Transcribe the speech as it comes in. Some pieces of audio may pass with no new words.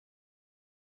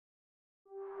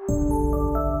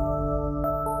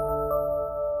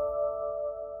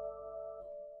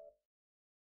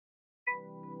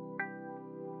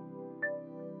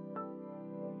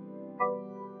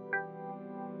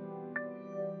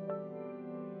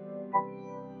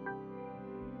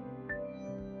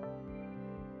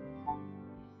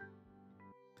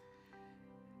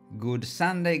Good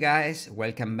Sunday guys,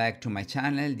 welcome back to my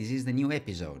channel. This is the new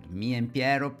episode. Me and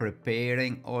Piero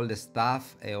preparing all the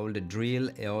stuff, all the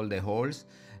drill, all the holes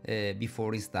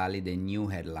before installing the new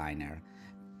headliner.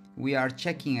 We are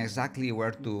checking exactly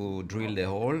where to drill the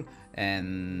hole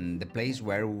and the place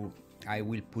where I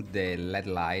will put the LED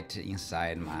light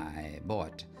inside my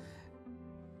boat.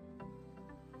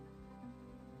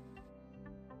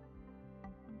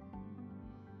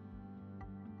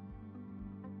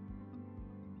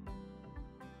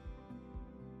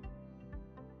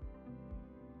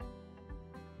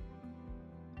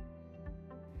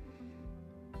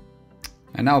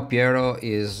 And now Piero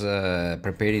is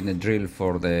preparing the drill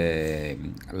for the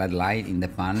LED light in the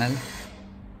panel.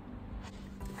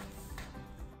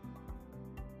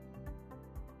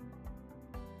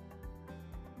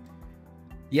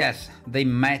 Yes, they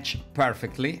match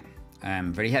perfectly.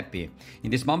 I'm very happy. In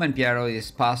this moment Piero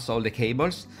is passed all the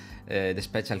cables, the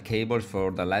special cables for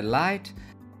the LED light.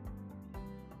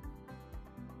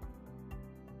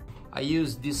 I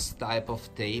use this type of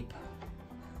tape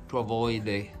to avoid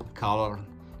the color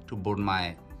to burn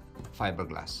my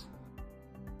fiberglass.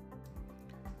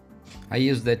 I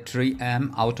use the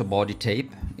 3M auto body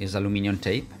tape, is aluminum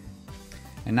tape.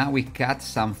 And now we cut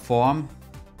some foam.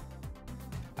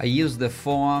 I use the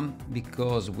foam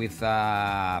because with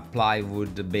a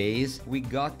plywood base we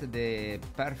got the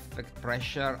perfect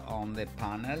pressure on the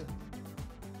panel.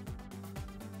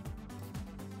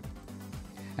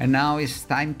 And now it's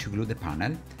time to glue the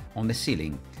panel on the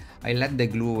ceiling. I let the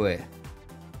glue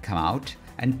come out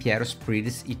and Piero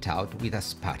spreads it out with a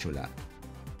spatula.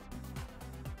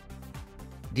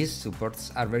 These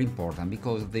supports are very important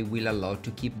because they will allow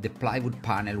to keep the plywood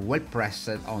panel well pressed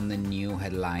on the new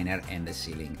headliner and the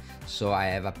ceiling. So I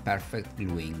have a perfect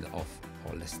gluing of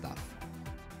all the stuff.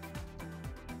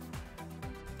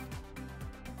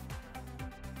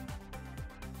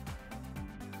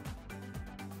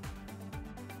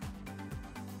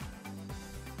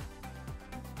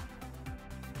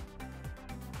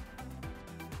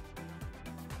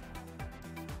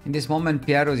 In this moment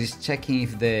Piero is checking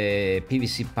if the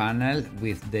PVC panel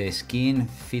with the skin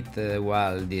fit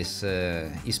well this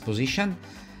is positioned.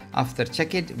 After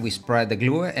check it, we spread the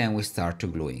glue and we start to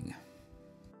gluing.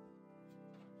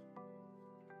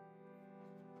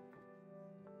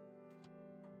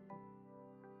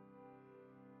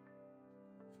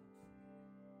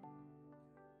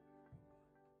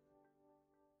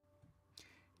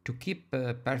 To keep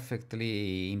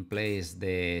perfectly in place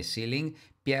the ceiling,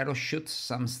 Piero shoots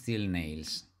some steel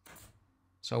nails.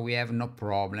 So we have no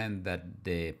problem that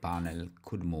the panel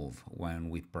could move when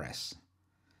we press.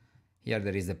 Here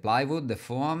there is the plywood, the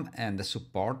foam and the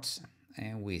supports,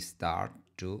 and we start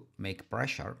to make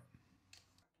pressure.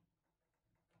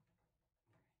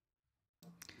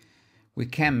 We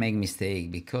can make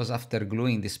mistake because after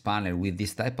gluing this panel with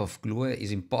this type of glue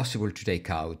is impossible to take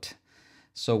out.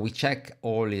 So we check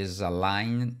all is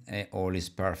aligned and all is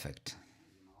perfect.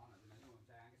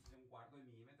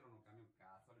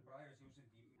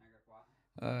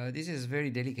 This is a very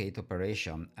delicate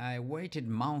operation. I waited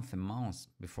months and months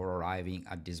before arriving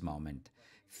at this moment,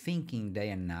 thinking day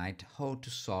and night how to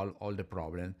solve all the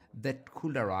problems that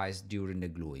could arise during the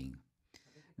gluing.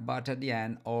 But at the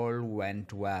end all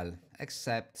went well,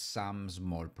 except some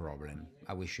small problem.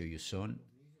 I will show you soon.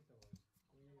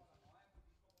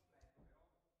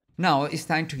 Now it's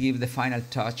time to give the final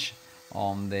touch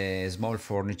on the small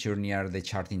furniture near the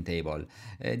charting table.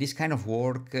 This kind of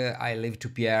work I leave to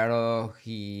Piero,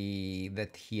 he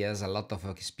has a lot of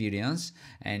experience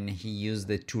and he used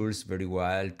the tools very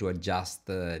well to adjust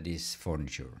this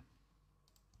furniture.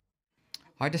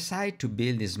 I decided to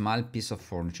build this small piece of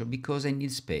furniture because I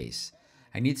need space.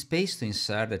 I need space to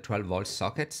insert the 12-volt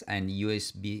sockets and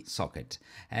USB socket,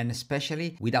 and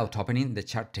especially without opening the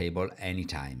chart table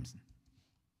anytime.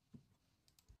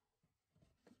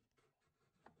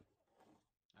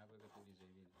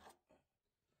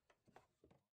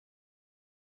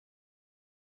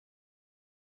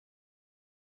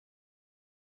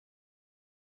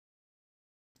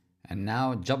 And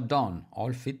now job done,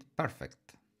 all fit perfect.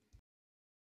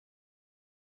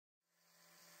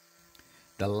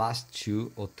 The last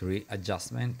 2 or 3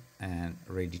 adjustments and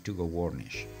ready to go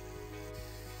varnish.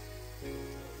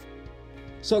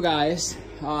 So guys,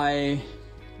 I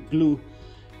glue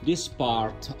this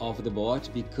part of the boat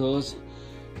because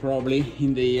probably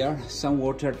in the air some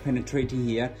water penetrating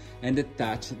here and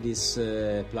attach this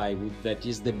plywood that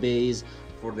is the base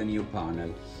for the new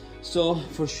panel. So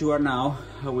for sure now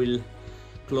I will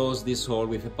close this hole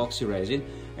with epoxy resin,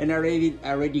 and I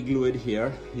already glued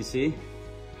here, you see,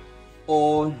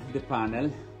 all the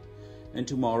panel, and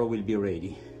tomorrow will be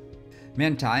ready.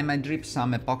 Meantime, I drip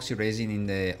some epoxy resin in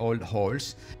the old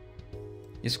holes.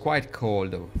 It's quite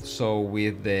cold, so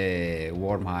with the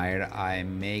warm air I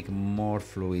make more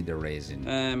fluid resin.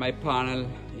 My panel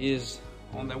is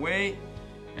on the way,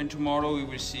 and tomorrow we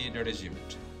will see the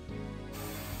result.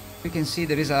 You can see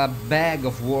there is a bag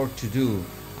of work to do.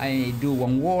 I do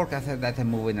one work, after that I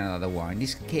move in another one. In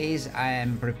this case I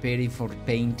am preparing for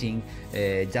painting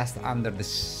just under the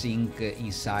sink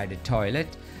inside the toilet,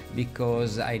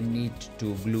 because I need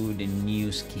to glue the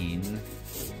new skin.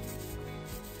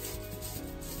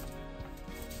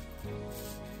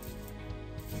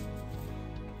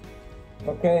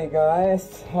 Okay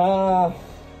guys, I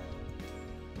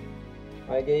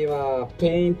gave a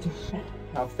paint.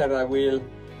 After I will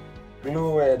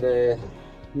glue the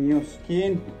new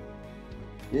skin.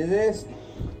 This is,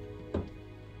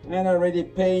 and already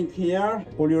paint here,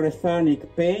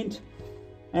 polyurethanic paint,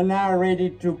 and now ready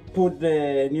to put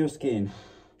the new skin.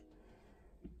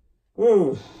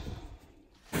 Ooh.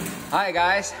 Hi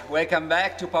guys, welcome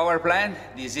back to Power Plant.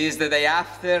 This is the day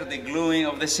after the gluing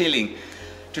of the ceiling.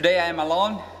 Today I am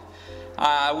alone.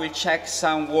 I will check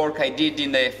some work I did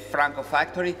in the Franco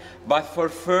factory, but for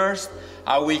first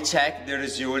I will check the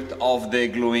result of the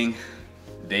gluing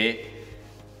the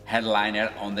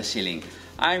headliner on the ceiling.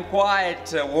 I'm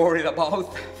quite worried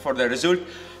about for the result.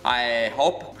 I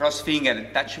hope, cross finger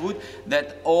and touch wood,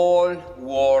 that all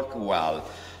work well.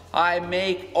 I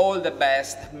make all the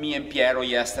best, me and Piero,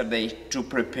 yesterday to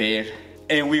prepare,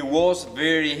 and we was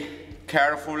very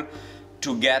careful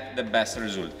to get the best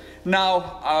result.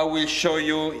 Now I will show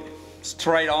you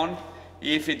straight on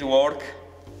if it worked,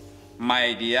 my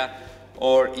idea,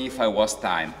 or if I was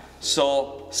time.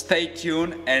 So stay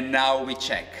tuned, and now we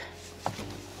check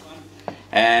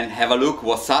and have a look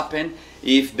what's happened,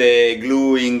 if the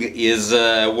gluing is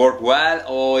work well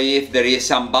or if there is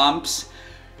some bumps.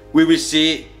 We will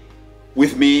see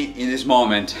with me in this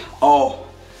moment. Oh,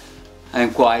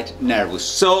 I'm quite nervous.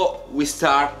 So we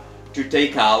start to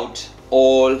take out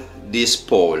all this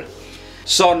pole.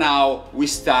 So now we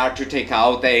start to take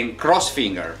out a cross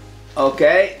finger.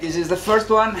 Okay, this is the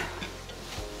first one.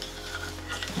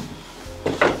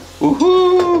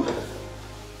 Woohoo!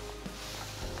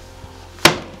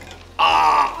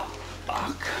 Ah,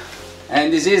 fuck.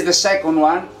 And this is the second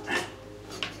one.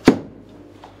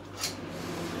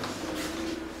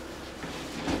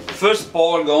 First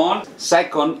pole gone,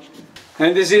 second.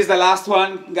 And this is the last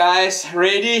one, guys.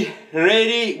 Ready?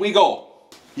 Ready, we go.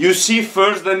 You see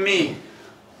first than me.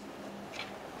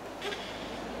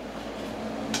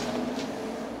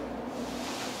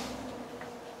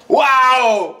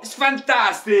 Wow, it's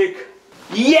fantastic.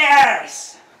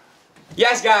 Yes!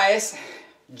 Yes, guys,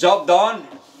 job done,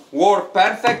 work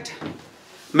perfect.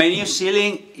 My new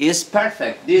ceiling is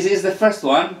perfect. This is the first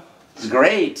one. It's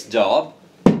great job.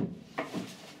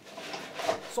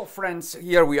 So friends,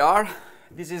 here we are.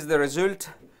 This is the result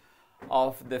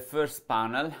of the first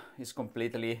panel. It's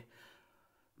completely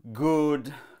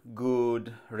good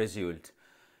result.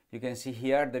 You can see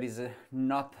here there is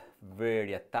not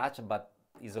very attached, but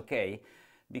is okay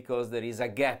because there is a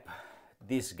gap,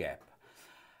 this gap.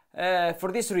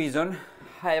 For this reason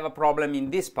I have a problem in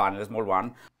this panel, a small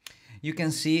one. You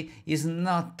can see it's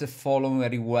not following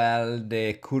very well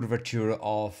the curvature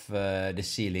of the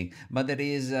ceiling, but there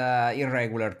is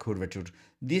irregular curvature.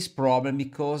 This problem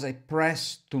because I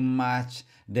press too much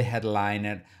the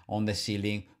headliner on the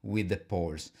ceiling with the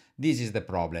poles. This is the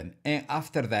problem. And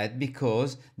after that,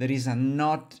 because there is a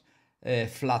not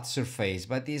flat surface,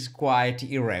 but is quite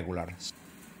irregular.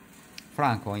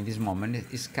 Franco in this moment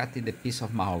is cutting the piece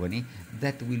of mahogany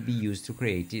that will be used to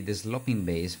create the sloping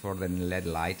base for the LED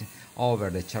light over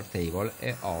the chart table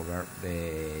and over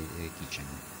the kitchen.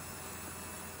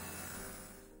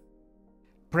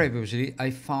 Previously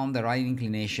I found the right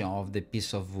inclination of the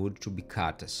piece of wood to be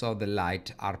cut, so the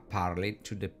lights are parallel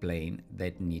to the plane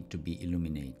that need to be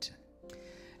illuminated.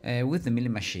 With the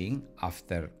milling machine,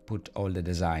 after put all the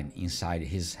design inside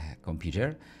his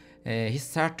computer, he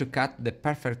started to cut the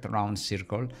perfect round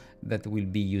circle that will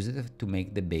be used to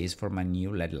make the base for my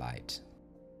new LED light.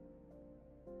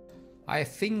 I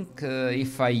think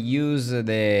if I use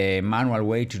the manual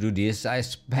way to do this, I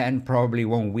spend probably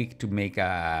 1 week to make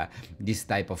this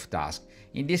type of task.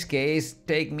 In this case,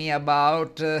 take me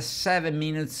about 7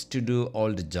 minutes to do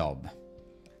all the job.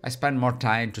 I spend more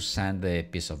time to sand the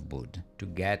piece of wood to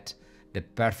get the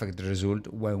perfect result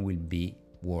when will be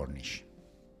varnish.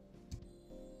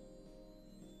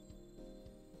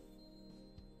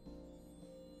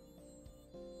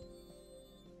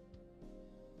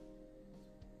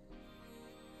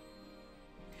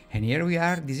 And here we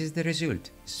are, this is the result.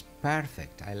 It's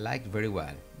Perfect, I like very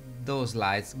well. Those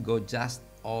lights go just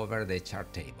over the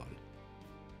chart table.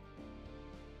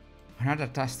 Another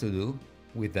task to do,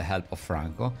 with the help of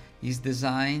Franco, is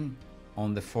design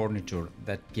on the furniture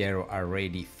that Piero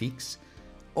already fixed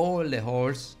all the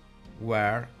holes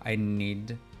where I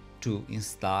need to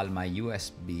install my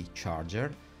USB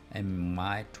charger and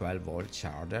my 12-volt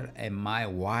charger and my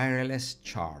wireless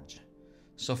charge.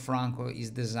 So Franco is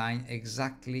designed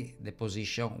exactly the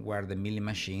position where the milling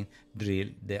machine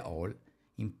drilled the hole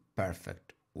in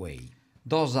perfect way.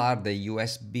 Those are the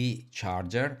USB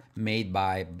charger made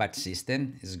by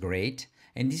Batsystem, it's great.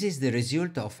 And this is the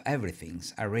result of everything.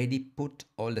 I already put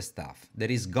all the stuff.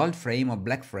 There is gold frame or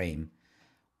black frame.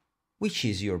 Which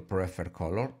is your preferred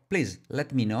color? Please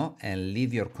let me know and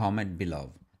leave your comment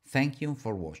below. Thank you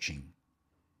for watching.